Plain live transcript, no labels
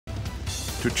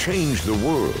To change the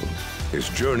world, his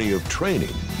journey of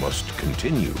training must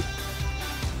continue.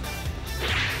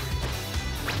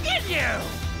 Get you!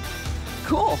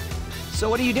 Cool. So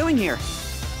what are you doing here?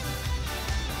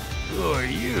 Who are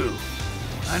you?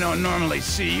 I don't normally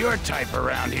see your type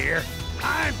around here.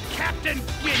 I'm Captain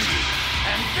Ginyu,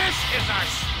 and this is our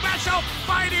special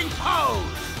fighting pose!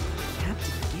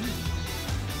 Captain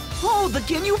Ginyu? Oh, the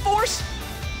Ginyu Force?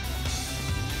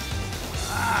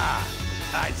 Ah,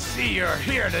 I see you're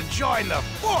here to join the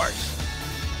Force.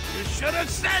 You should have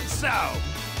said so.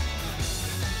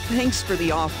 Thanks for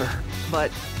the offer,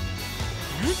 but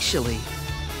actually,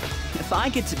 if I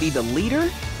get to be the leader,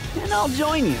 then I'll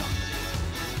join you.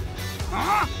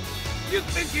 Huh? You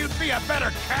think you'd be a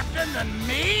better captain than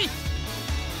me?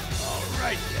 All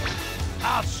right then.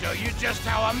 I'll show you just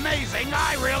how amazing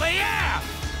I really am.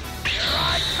 Here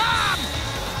I come!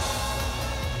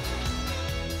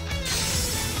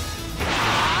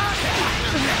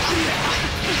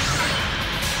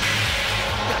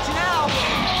 Got you now!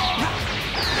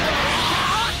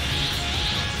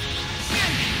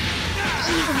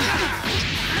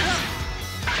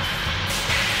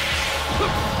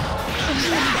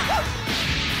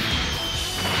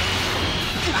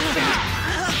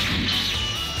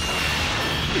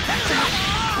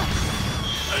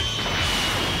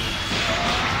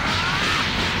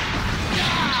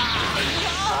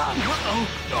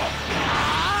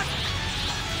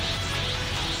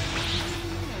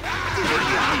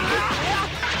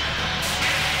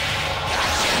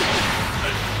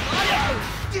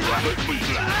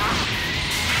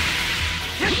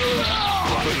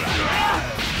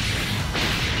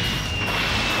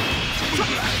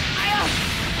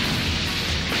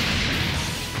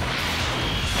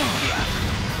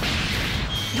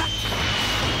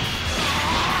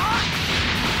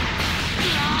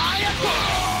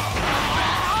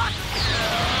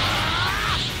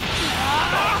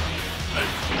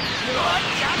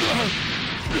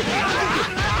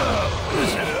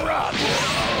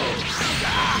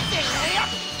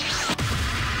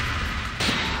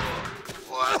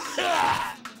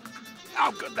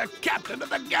 How could the captain of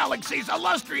the galaxy's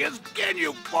illustrious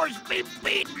Ginyu Force be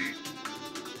beaten?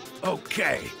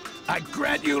 Okay, I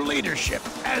grant you leadership,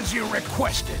 as you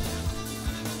requested.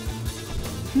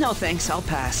 No thanks, I'll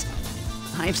pass.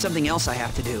 I have something else I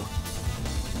have to do.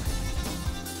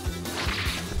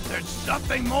 There's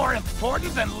something more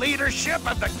important than leadership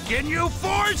of the Ginyu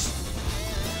Force?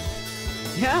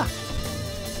 Yeah.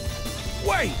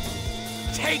 Wait!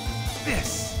 Take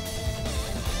this!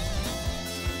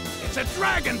 It's a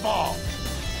Dragonball!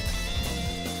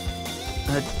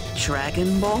 A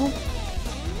Dragon Ball?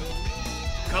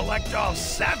 Collect all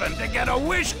 7 to get a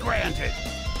wish granted!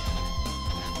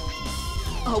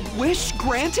 A wish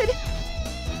granted?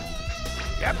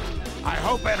 Yep, I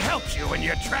hope it helps you in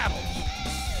your travels.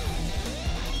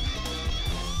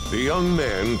 The young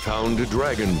man found a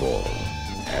Dragon Ball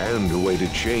and a way to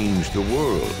change the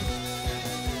world.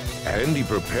 And he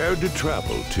prepared to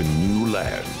travel to new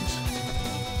lands.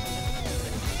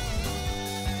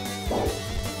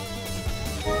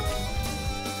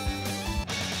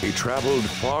 He traveled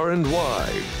far and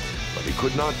wide, but he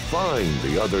could not find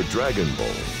the other Dragon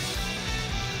Balls.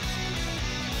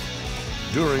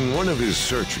 During one of his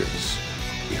searches,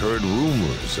 he heard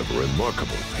rumors of a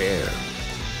remarkable pair,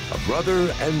 a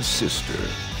brother and sister.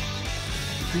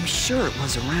 I'm sure it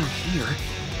was around here.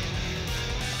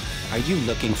 Are you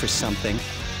looking for something?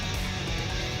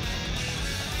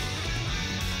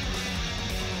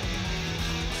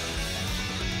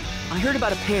 I heard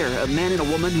about a pair, a man and a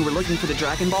woman who were looking for the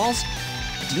Dragon Balls.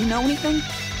 Do you know anything?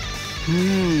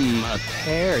 A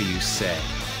pair, you say?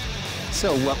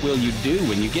 So what will you do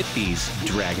when you get these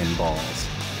Dragon Balls?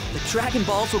 The Dragon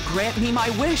Balls will grant me my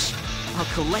wish. I'll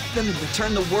collect them and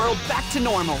return the world back to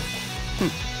normal.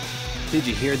 Did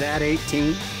you hear that,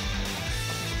 18?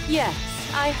 Yes,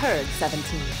 I heard 17.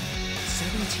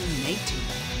 17 and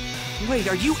 18. Wait,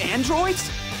 are you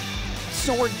androids?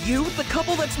 So are you the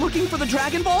couple that's looking for the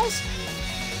Dragon Balls?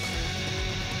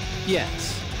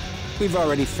 Yes. We've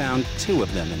already found 2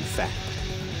 of them, in fact.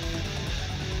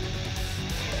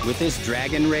 With this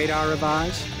Dragon Radar of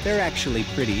ours, they're actually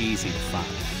pretty easy to find.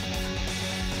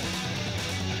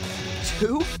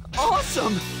 2?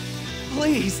 Awesome!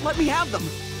 Please, let me have them.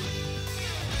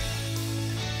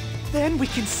 Then we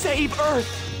can save Earth.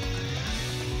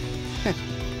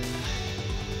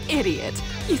 Idiot.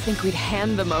 You think we'd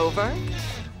hand them over?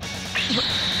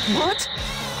 What?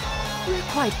 We're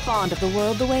quite fond of the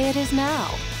world the way it is now.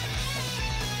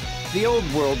 The old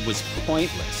world was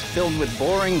pointless, filled with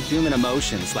boring human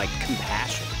emotions like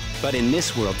compassion. But in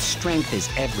this world, strength is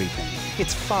everything.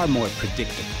 It's far more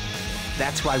predictable.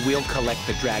 That's why we'll collect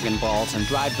the Dragon Balls and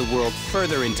drive the world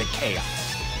further into chaos.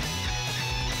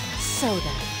 So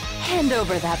then, hand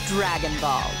over that Dragon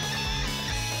Ball.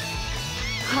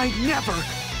 I'd never!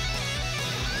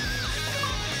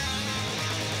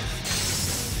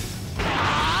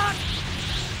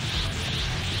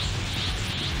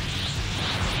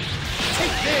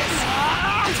 Take this!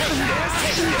 Take this!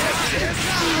 Take this!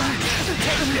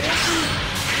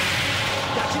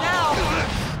 Got you now!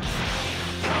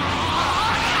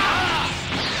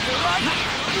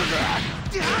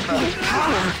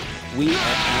 Power! We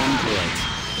are androids.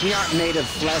 We aren't made of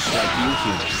flesh like you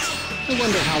humans. I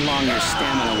wonder how long your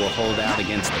stamina will hold out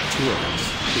against the two of us,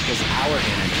 because our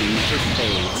energy never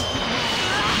fades.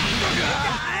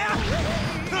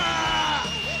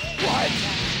 What?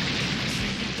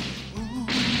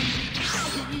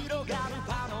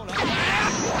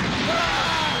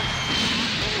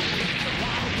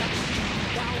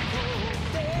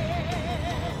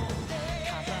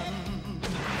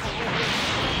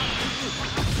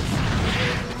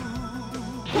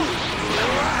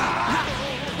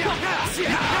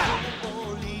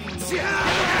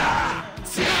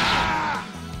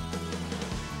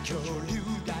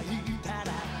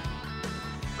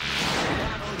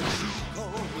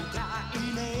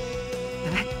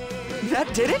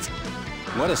 That did it?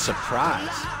 What a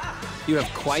surprise. You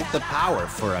have quite the power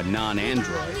for a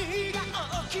non-android.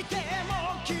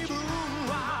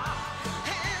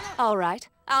 All right,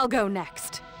 I'll go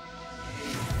next.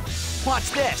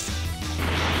 Watch this!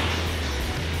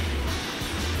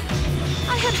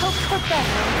 I had hoped for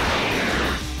better.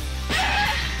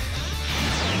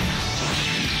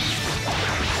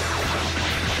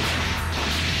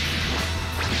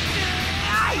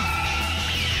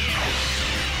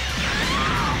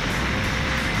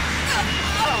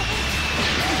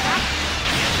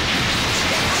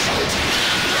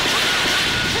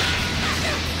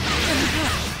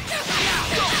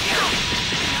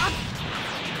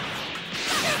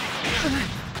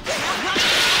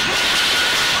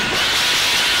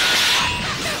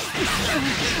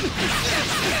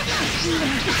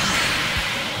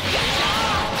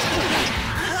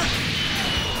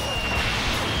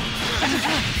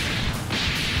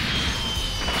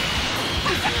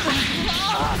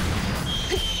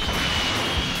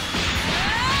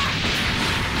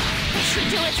 Should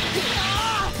do it.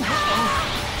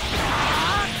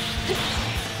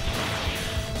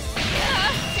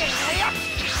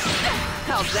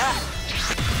 How's that?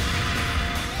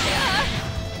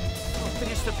 I'll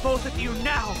finish the both of you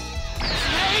now!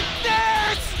 Take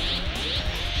this!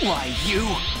 Why, you?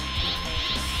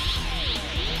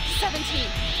 17,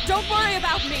 don't worry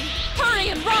about me. Hurry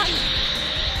and run!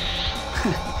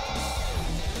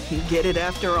 You get it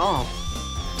after all.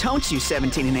 Don't you,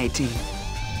 17 and 18?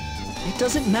 It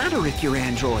doesn't matter if you're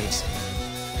androids.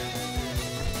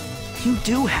 You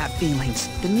do have feelings,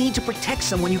 the need to protect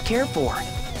someone you care for.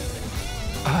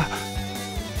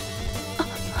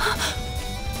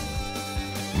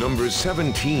 Numbers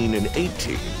 17 and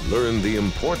 18 learn the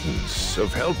importance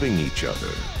of helping each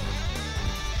other.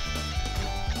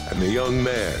 And the young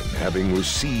man, having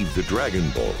received the Dragon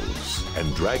Balls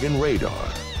and Dragon Radar,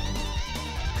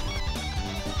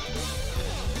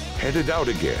 headed out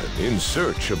again in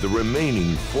search of the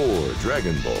remaining 4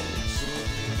 Dragon Balls.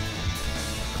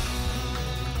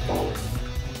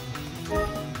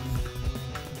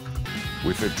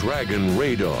 With the Dragon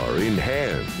Radar in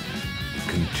hand, he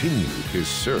continued his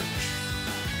search.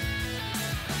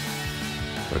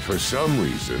 But for some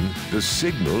reason, the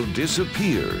signal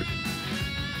disappeared.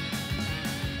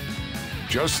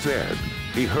 Just then,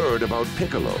 he heard about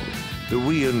Piccolo, the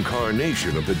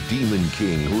reincarnation of the Demon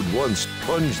King who'd once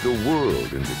plunged the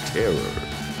world into terror.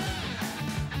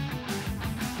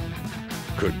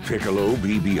 Could Piccolo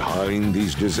be behind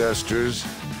these disasters?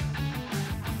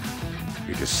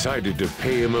 He decided to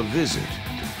pay him a visit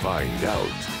to find out.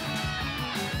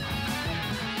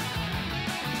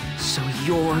 So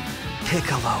you're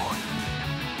Piccolo.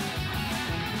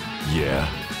 Yeah,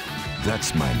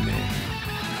 that's my name.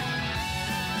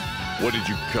 What did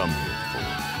you come here for?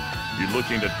 You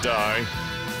looking to die?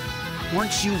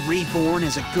 Weren't you reborn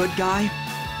as a good guy?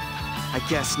 I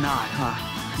guess not, huh?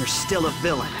 You're still a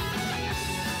villain.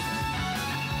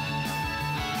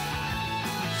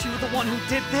 Are you the one who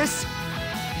did this?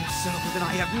 If so, then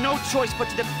I have no choice but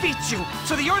to defeat you,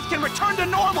 so the Earth can return to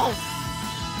normal!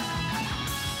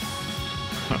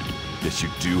 Yes, you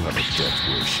do have a death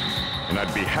wish, and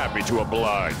I'd be happy to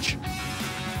oblige.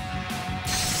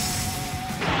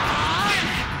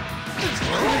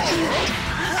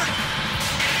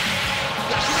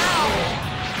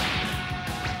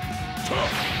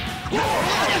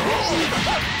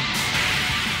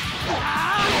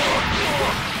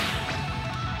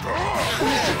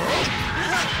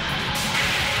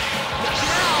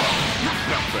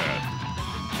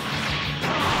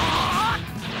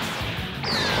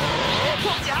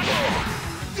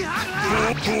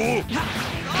 cool? Is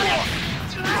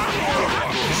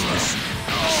this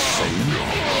insane?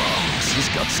 He's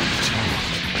got some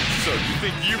talent. So you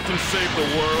think you can save the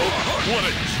world? What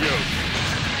a joke!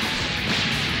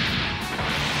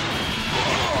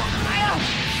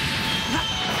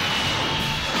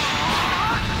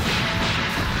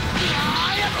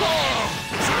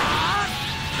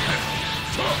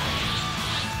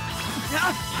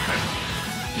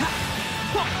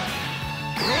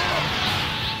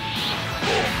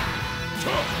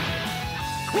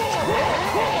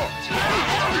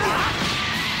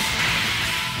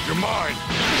 You're mine!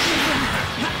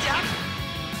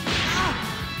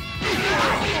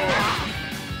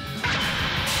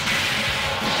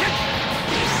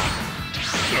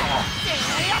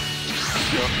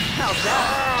 How's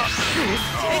that?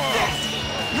 Take this!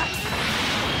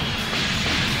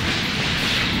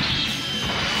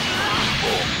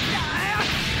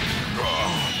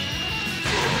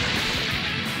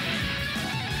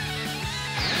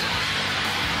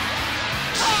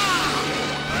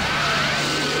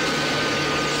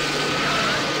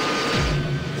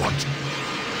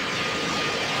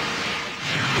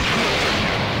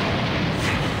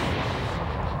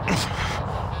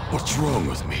 What's wrong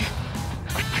with me?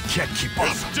 I can't keep up.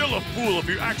 You're still a fool if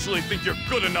you actually think you're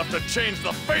good enough to change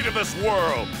the fate of this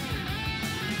world!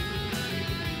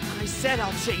 I said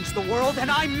I'll change the world, and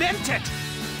I meant it!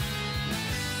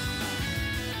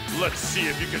 Let's see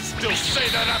if you can still say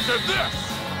that after this!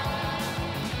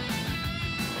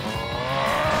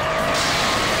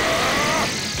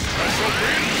 Special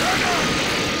Beam Cannon!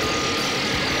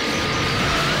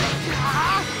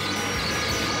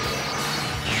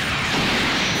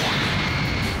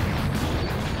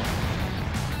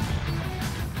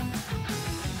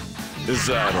 Is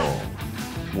that all?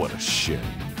 What a shame.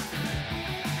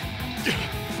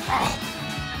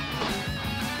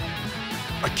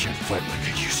 I can't fight like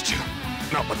I used to.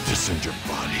 Not with this injured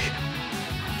body.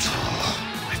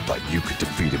 I thought you could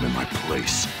defeat him in my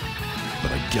place.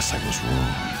 But I guess I was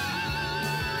wrong.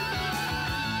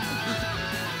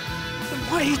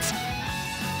 Wait!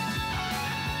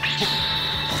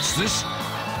 What's this?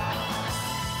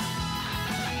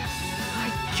 I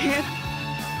can't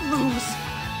lose.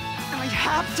 I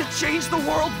have to change the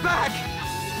world back!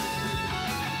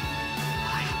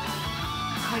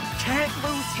 I can't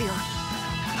lose here.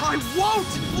 I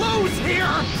won't lose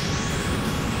here!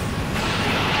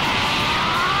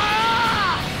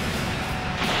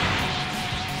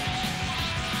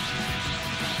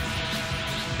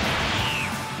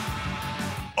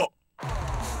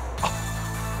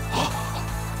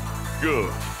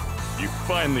 Good. You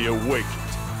finally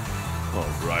awakened. All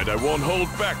right, I won't hold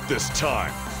back this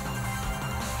time.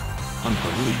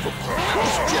 Unbelievable.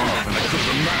 Stronger than I could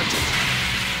have imagined.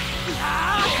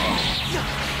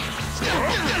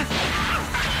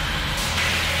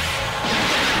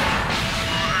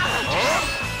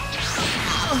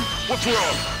 What's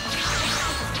wrong?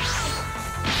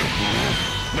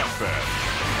 Not bad.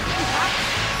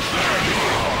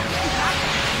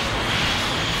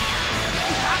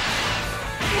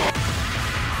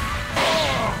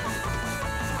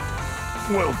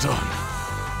 Well done.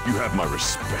 You have my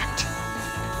respect.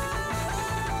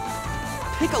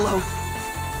 Piccolo,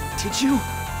 did you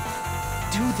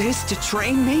do this to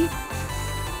train me?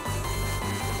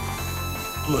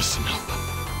 Listen up.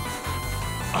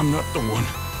 I'm not the one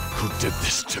who did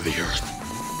this to the Earth.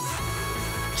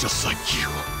 Just like you,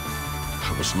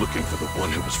 I was looking for the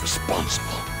one who was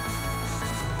responsible.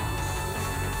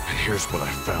 And here's what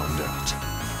I found out.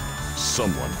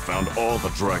 Someone found all the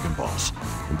Dragon Balls,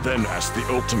 and then asked the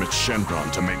ultimate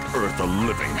Shenron to make Earth a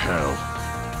living hell.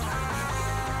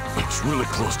 I was really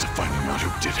close to finding out who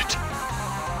did it.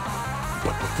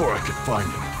 But before I could find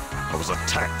him, I was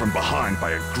attacked from behind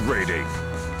by a great ape.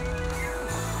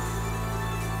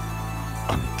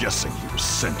 I'm guessing he was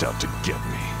sent out to get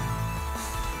me.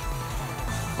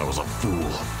 I was a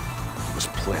fool. He was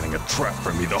planning a trap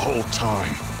for me the whole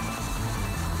time.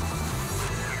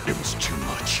 It was too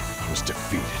much. I was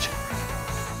defeated.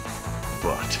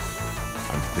 But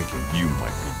I'm thinking you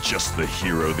might be just the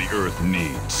hero the Earth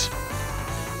needs.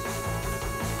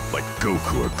 Like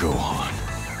Goku or Gohan.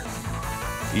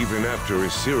 Even after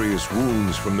his serious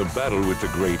wounds from the battle with the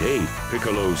Great Ape,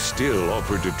 Piccolo still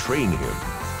offered to train him.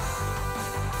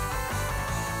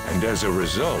 And as a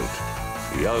result,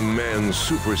 the young man's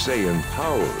Super Saiyan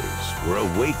powers were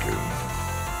awakened.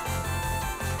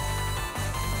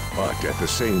 But at the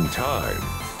same time,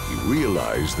 he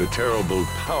realized the terrible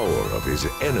power of his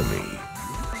enemy.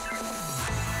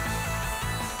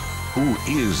 Who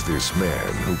is this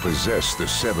man who possessed the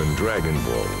 7 Dragon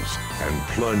Balls and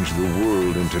plunged the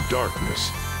world into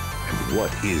darkness And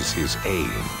what is his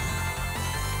aim?